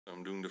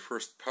I'm doing the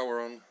first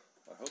power on.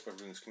 I hope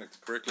everything's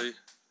connected correctly.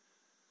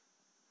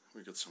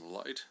 We got some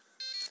light.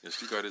 Yes,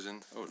 the guide is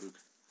in. Oh look,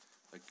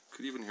 I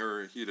could even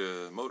hear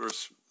the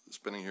motors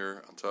spinning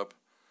here on top.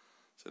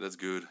 So that's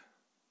good.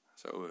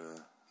 So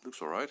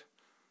looks alright.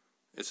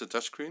 It's a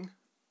touchscreen.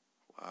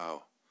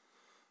 Wow.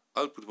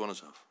 Output 1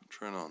 is off.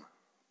 Turn on.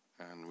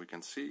 And we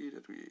can see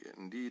that we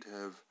indeed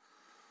have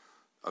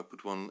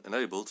output 1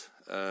 enabled.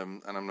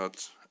 And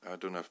I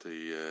don't have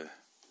the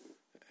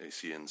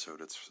AC in, so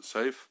that's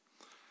safe.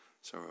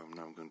 So I'm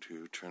now going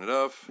to turn it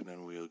off, and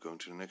then we'll go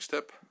into the next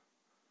step.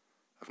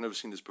 I've never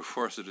seen this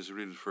before, so this is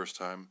really the first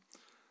time.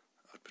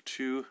 Output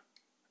 2.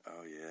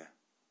 Oh yeah.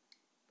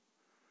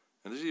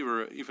 And there's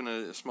even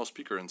a small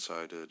speaker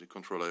inside the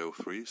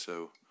Controleo3, so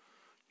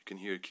you can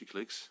hear key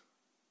clicks.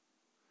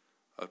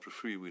 Output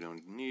 3 we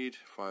don't need,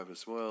 5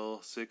 as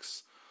well,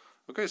 6.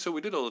 Okay, so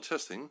we did all the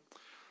testing.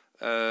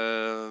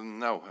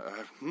 Now, I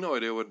have no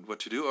idea what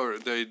to do, or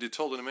they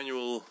told in the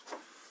manual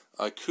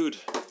I could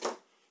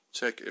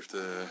check if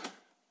the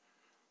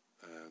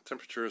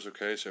temperature is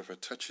okay, so if I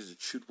touch it, it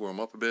should warm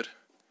up a bit.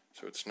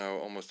 So it's now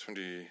almost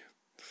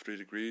 23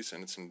 degrees,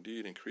 and it's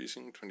indeed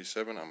increasing.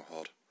 27, I'm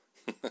hot.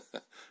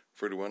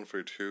 31,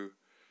 32.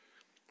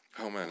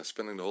 Oh man, I'm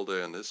spending the whole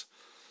day on this.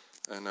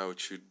 And now it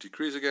should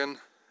decrease again.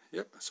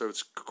 Yep, so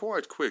it's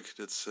quite quick.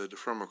 That's the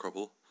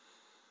thermocouple.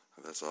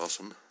 That's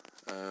awesome.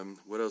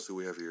 What else do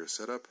we have here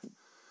set up?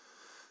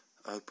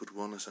 Output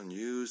 1 is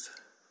unused.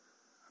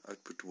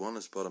 Output 1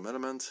 is bottom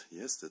element.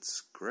 Yes,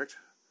 that's correct.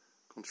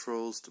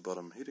 Controls the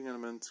bottom heating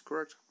element.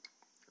 Correct.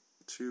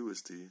 2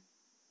 is the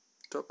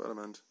top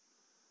element.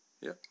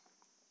 Yep.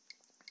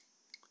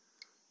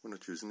 We're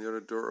not using the other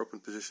door open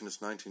position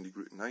is 90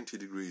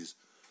 degrees.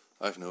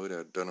 I have no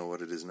idea. I don't know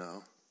what it is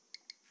now.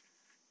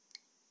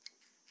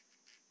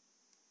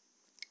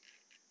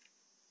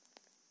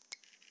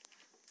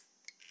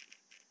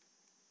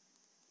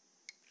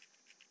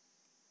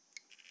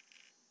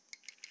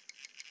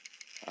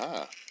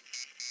 Ah,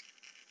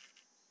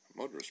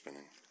 motor is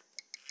spinning.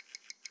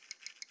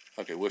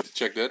 Okay, we have to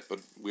check that, but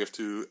we have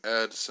to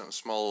add some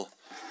small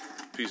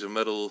piece of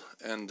metal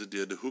and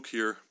the hook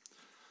here,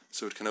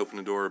 so it can open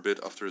the door a bit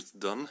after it's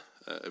done.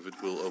 If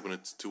it will open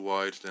it too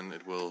wide, then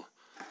it will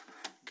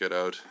get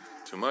out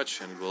too much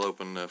and it will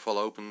fall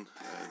open.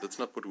 That's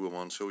not what we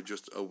want, so we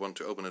just want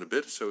to open it a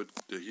bit so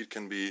the heat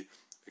can be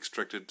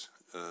extracted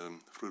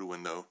through the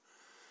window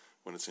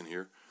when it's in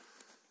here.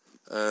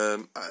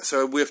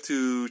 So we have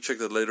to check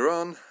that later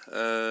on.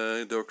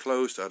 Door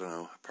closed, I don't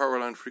know. Power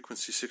line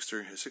frequency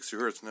 60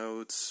 Hertz. No,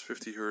 it's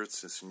 50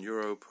 Hertz. It's in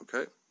Europe.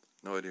 Okay.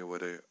 No idea why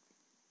they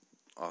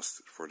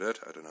asked for that.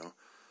 I don't know.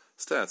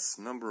 Stats,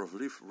 number of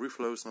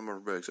reflows, number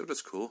of breaks. Oh,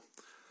 that's cool.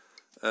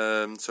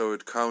 So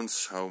it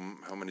counts how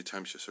many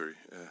times you,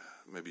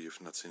 maybe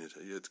you've not seen it.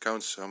 It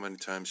counts how many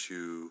times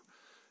you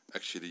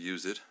actually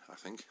use it, I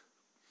think.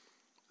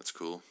 That's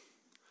cool.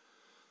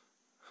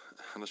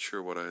 I'm not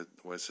sure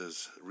why it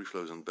says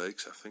reflows and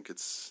bakes. I think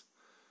it's,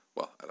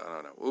 well, I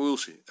don't know. We'll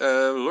see.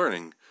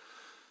 Learning.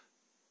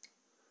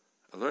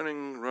 A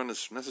learning run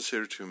is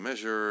necessary to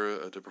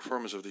measure the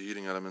performance of the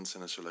heating elements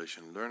and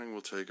insulation. Learning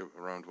will take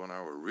around 1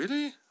 hour.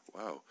 Really?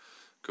 Wow.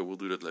 Okay, we'll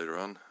do that later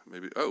on.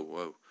 Maybe. Oh,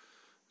 whoa.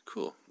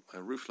 Cool.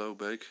 Reflow,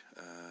 bake.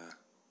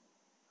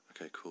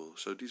 Okay, cool.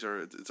 So these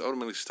are. It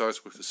automatically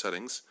starts with the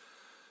settings.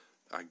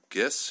 I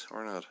guess,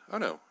 or not. Oh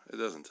no, it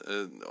doesn't.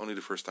 Only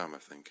the first time, I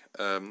think.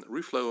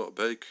 Reflow,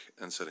 bake,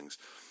 and settings.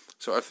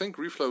 So I think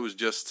reflow is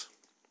just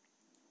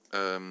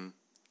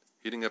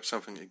heating up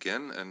something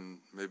again and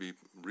maybe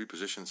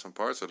reposition some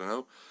parts, I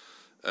don't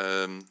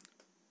know.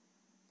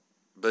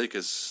 Bake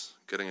is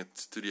getting it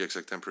to the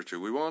exact temperature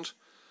we want,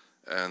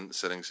 and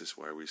settings is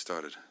where we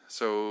started.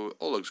 So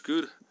all looks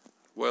good.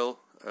 Well,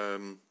 I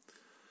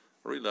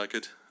really like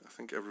it. I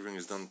think everything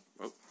is done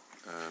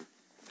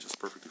just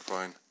perfectly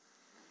fine.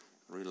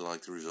 I really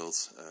like the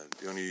results.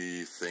 The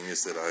only thing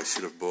is that I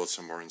should have bought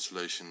some more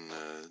insulation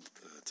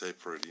tape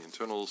for the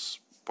internals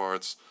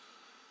parts,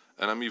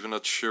 and I'm even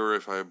not sure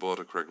if I bought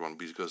a correct one,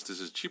 because this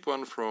is a cheap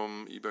one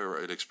from eBay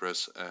or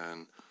AliExpress,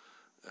 and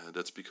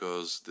that's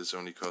because this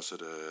only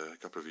costed a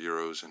couple of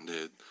euros, and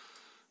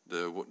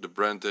the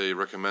brand they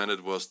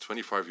recommended was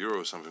 25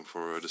 euros something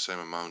for the same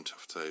amount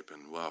of tape,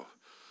 and wow.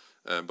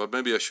 But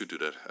maybe I should do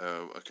that.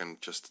 I can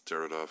just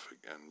tear it off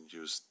and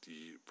use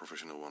the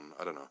professional one.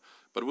 I don't know.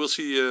 But we'll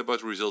see about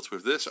the results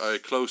with this. I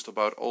closed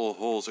about all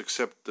holes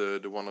except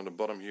the one on the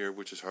bottom here,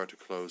 which is hard to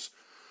close.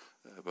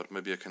 But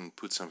maybe I can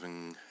put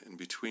something in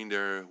between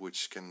there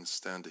which can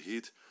stand the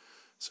heat.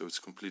 So it's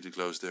completely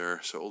closed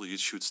there. So all the heat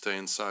should stay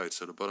inside.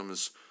 So the bottom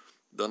is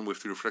done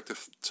with the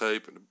reflective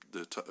tape,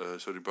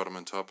 so the bottom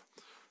and top.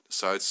 The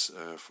sides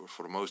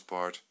for the most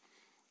part.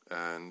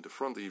 And the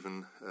front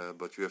even,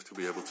 but you have to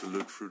be able to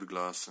look through the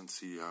glass and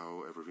see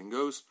how everything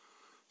goes,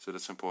 so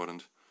that's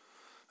important.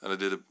 And I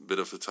did a bit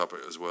of the top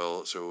as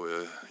well, so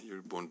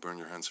you won't burn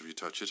your hands if you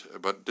touch it.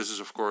 But this is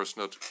of course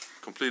not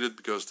completed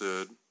because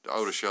the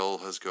outer shell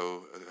has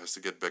to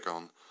get back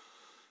on.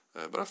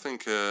 But I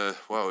think,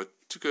 wow, it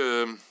took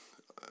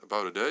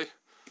about a day.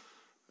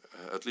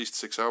 at least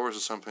 6 hours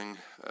or something,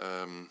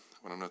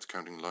 when I'm not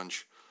counting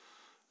lunch.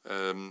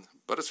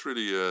 But it's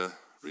really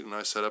really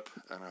nice setup,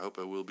 and I hope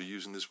I will be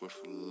using this with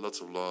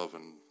lots of love,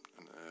 and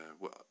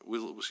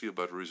we'll see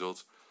about the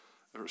results.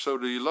 So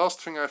the last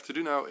thing I have to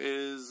do now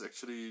is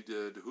actually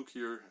the hook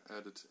here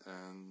added,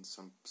 and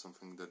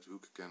something that the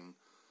hook can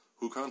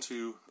hook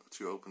onto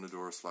to open the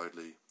door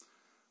slightly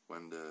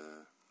when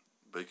the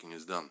baking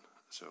is done.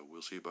 So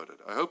we'll see about it.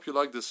 I hope you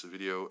like this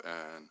video,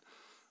 and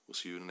we'll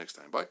see you next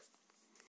time. Bye.